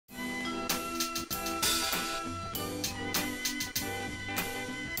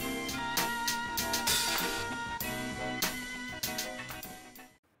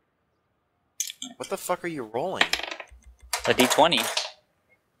What the fuck are you rolling? A D20.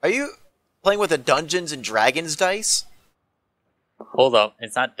 Are you playing with a Dungeons and Dragons dice? Hold up,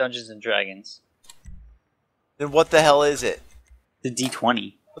 it's not Dungeons and Dragons. Then what the hell is it? The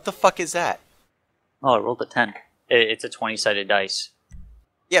D20. What the fuck is that? Oh, I rolled a 10. It's a 20-sided dice.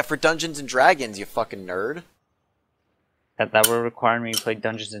 Yeah, for Dungeons and Dragons, you fucking nerd. That would require me to play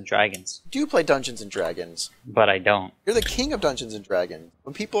Dungeons and Dragons. You do play Dungeons and Dragons. But I don't. You're the king of Dungeons and Dragons.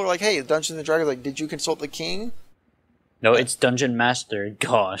 When people are like, hey, Dungeons and Dragons, like, did you consult the king? No, it's Dungeon Master.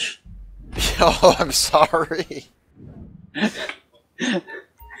 Gosh. Oh, I'm sorry.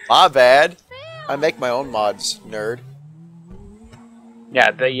 My bad. I make my own mods, nerd. Yeah,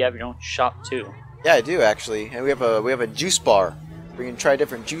 I bet you have your own shop too. Yeah, I do actually, and we have a juice bar. We can try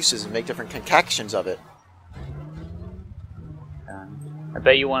different juices and make different concoctions of it. I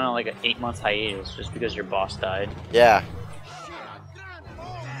bet you went on like an 8-month hiatus just because your boss died. Yeah.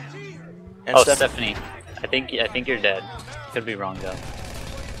 And oh, Stephanie. I think you're dead. Could be wrong though.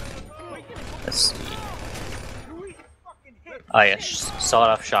 Let's see. Oh yeah,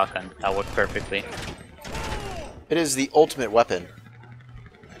 sawed-off shotgun. That worked perfectly. It is the ultimate weapon.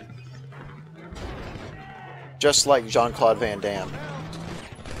 Just like Jean-Claude Van Damme.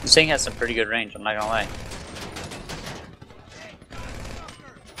 This thing has some pretty good range, I'm not gonna lie.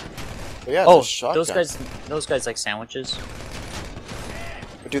 But yeah, oh, those guys like sandwiches.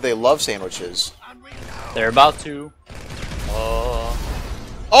 But do they love sandwiches? They're about to.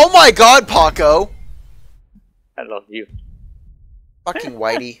 Oh my god, Paco! I love you. Fucking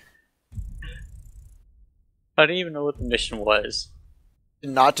Whitey. I didn't even know what the mission was.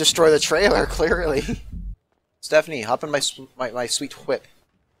 Did not destroy the trailer, clearly. Stephanie, hop in my sweet whip.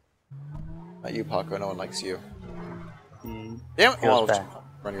 Not you, Paco. No one likes you. Damn it! Oh, I'll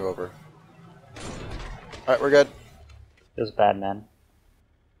run you over. Alright, we're good. Feels bad, man.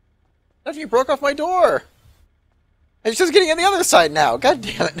 Stephanie, you broke off my door! And she's just getting on the other side now. God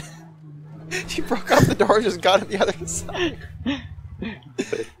damn it. She broke off the door and just got on the other side.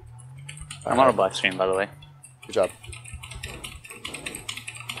 I'm on a black screen, by the way. Good job.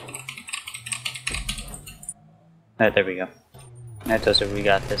 Alright, there we go. That does it, we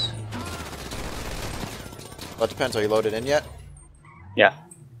got this. Well, it depends. Are you loaded in yet? Yeah.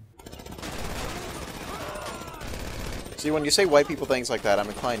 See, when you say white people things like that, I'm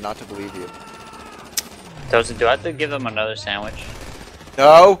inclined not to believe you. Do I have to give them another sandwich?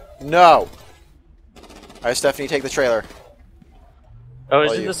 No! No! Alright, Stephanie, take the trailer. Oh,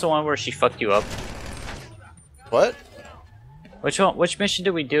 isn't this the one where she fucked you up? What? Which one? Which mission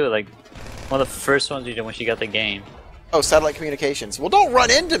did we do? Like, one of the first ones we did when she got the game. Oh, satellite communications. Well, don't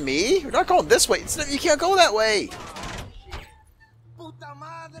run into me! You're not going this way. You can't go that way!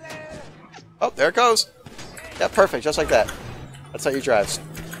 Oh, there it goes. Yeah, perfect. Just like that. That's how you drive.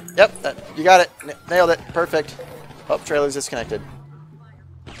 Yep, you got it. Nailed it. Perfect. Oh, trailer's disconnected.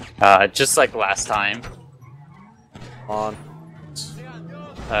 Just like last time. On.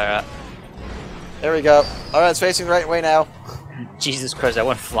 Alright. There we go. Alright, it's facing the right way now. Jesus Christ, I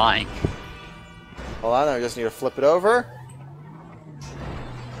went flying. Hold on, I just need to flip it over.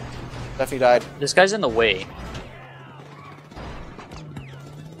 Stephanie died. This guy's in the way.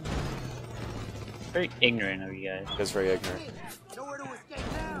 Very ignorant of you guys. It's very ignorant.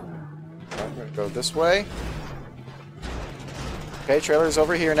 I'm gonna go this way. Okay, trailer's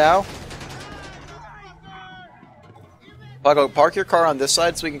over here now. Paco, park your car on this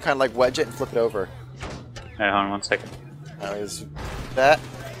side so we can kind of like wedge it and flip it over. Alright, hold on 1 second. Now is that?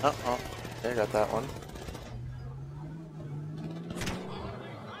 Oh, okay, got that one.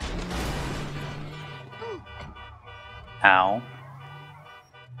 Ow.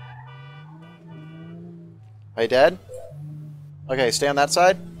 Are you dead? Okay, stay on that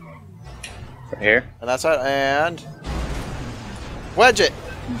side. Right here. On that side, and wedge it.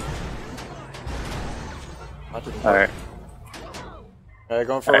 Alright. Alright,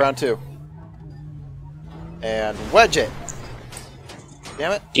 going for round 2. And wedge it.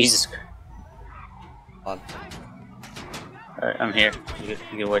 Damn it. Jesus. On. Alright, I'm here. You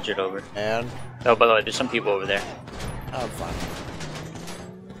can wedge it over. And Oh, by the way, there's some people over there. I'm fine.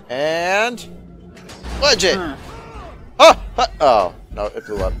 And wedge it. Oh, oh, no, it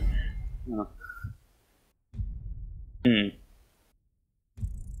blew up. Oh.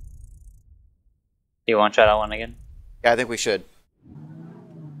 You want to try that one again? Yeah, I think we should.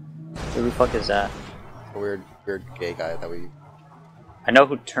 Who the fuck is that? A weird gay guy that we. I know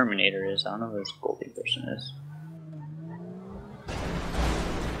who Terminator is. I don't know who this Goldie person is.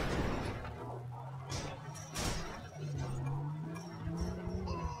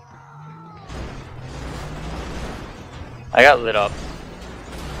 I got lit up.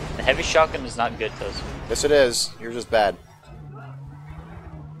 The heavy shotgun is not good, though. Yes, it is. You're just bad.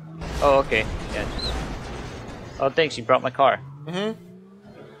 Oh, okay. Yeah. Oh, thanks. You brought my car. Mm-hmm.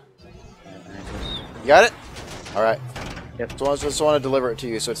 You got it? Alright. Yep. So I just want to deliver it to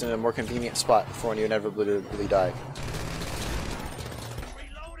you so it's in a more convenient spot before when you inevitably die.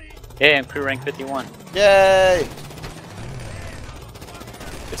 Yeah, I'm crew rank 51. Yay!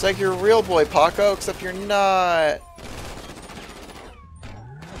 It's like you're a real boy, Paco, except you're not.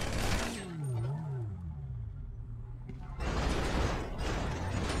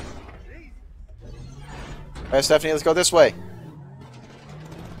 Alright, Stephanie, let's go this way.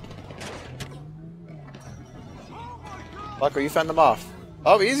 Paco, you fend them off.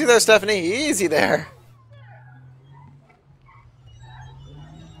 Oh, easy there, Stephanie. Easy there.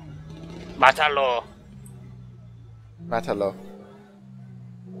 Mátalo. Mátalo.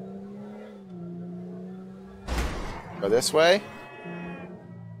 Go this way.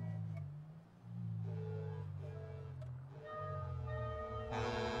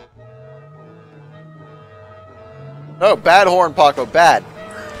 No, bad horn, Paco. Bad.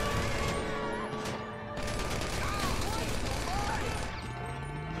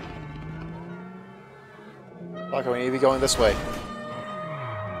 Paco, we need to be going this way.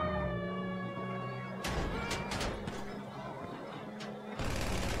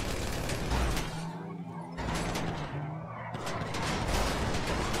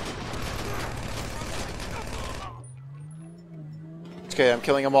 Okay, I'm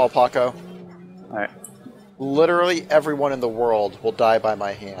killing them all, Paco. Alright. Literally everyone in the world will die by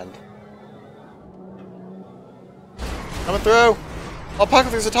my hand. Coming through! Oh,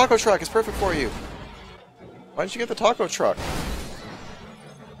 Paco, there's a taco truck. It's perfect for you. Why didn't you get the taco truck?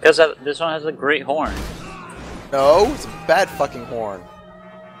 Because this one has a great horn. No, it's a bad fucking horn.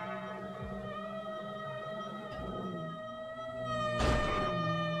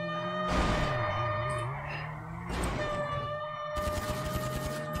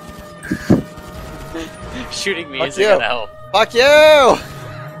 Shooting me Fuck isn't you. gonna help. Fuck you!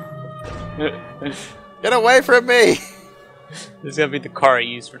 Get away from me! This is gonna be the car I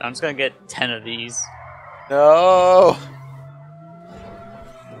use for. I'm just gonna get 10 of these. No!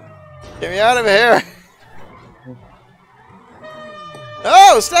 Get me out of here!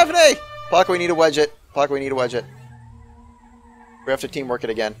 No, Stephanie! Paco, we need to wedge it. Paco, we need to wedge it. We have to teamwork it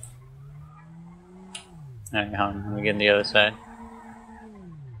again. Alright, hold on. Let me get on the other side.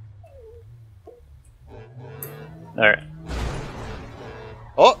 Alright.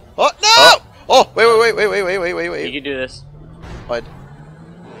 Oh! Oh! No! Oh! Wait. You can do this. What?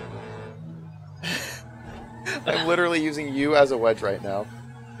 I'm literally using you as a wedge right now.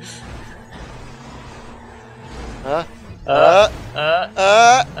 No!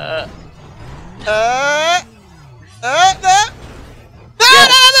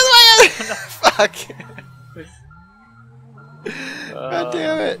 Fuck! God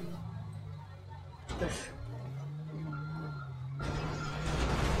damn it!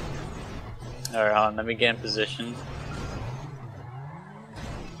 Alright, hold on. Let me get in position.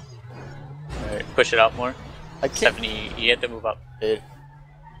 Alright, push it out more. I can't. Stephanie, you have to move up. Dude.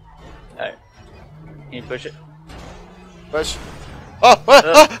 Alright. Can you push it? Push. Oh!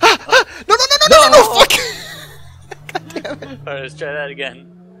 No! Fuck! God damn it! Alright, let's try that again.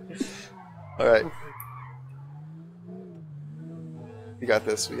 Alright. We got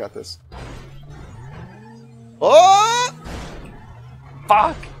this. We got this. Oh!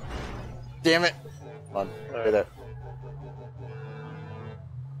 Fuck! Damn it! Come on. Right there.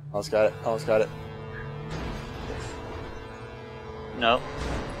 Almost got it. Almost got it. No.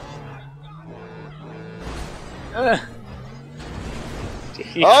 Oh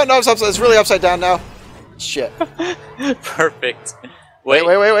no! It's really upside down now. Shit. Perfect. Wait. Oh,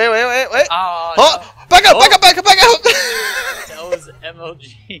 Oh! no. Back up! That was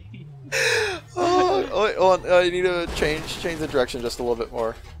MLG. You need to change the direction just a little bit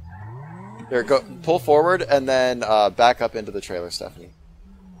more. There, go pull forward and then back up into the trailer, Stephanie.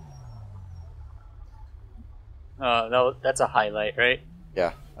 No, that's a highlight, right?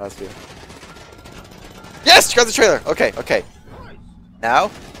 Yeah, that's good. Yes, you got the trailer. Okay. Now,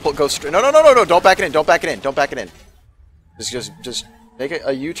 go straight. No! Don't back it in. Just make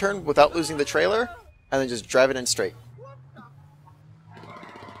a U-turn without losing the trailer, and then just drive it in straight.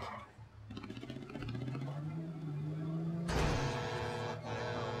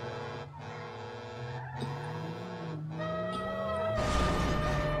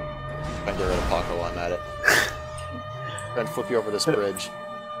 Trying to get rid of Paco while I'm at it. Trying to flip you over this bridge.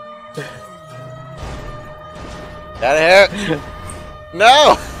 Out of here!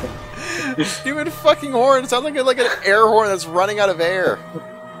 No! Stupid fucking horn. It sounds like an air horn that's running out of air.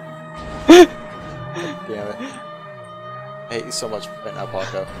 I hate you so much right now,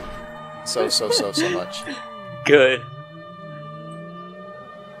 Paco. So much. Good.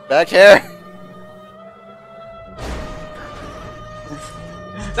 Back here!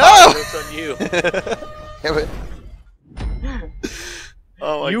 No! It's on you. Damn it.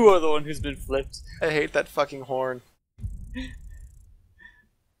 Oh my. You are the one who's been flipped. I hate that fucking horn.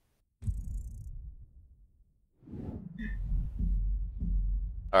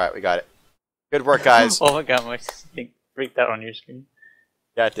 Alright, we got it. Good work, guys. Oh my god, my thing freaked out on your screen.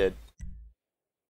 Yeah, it did.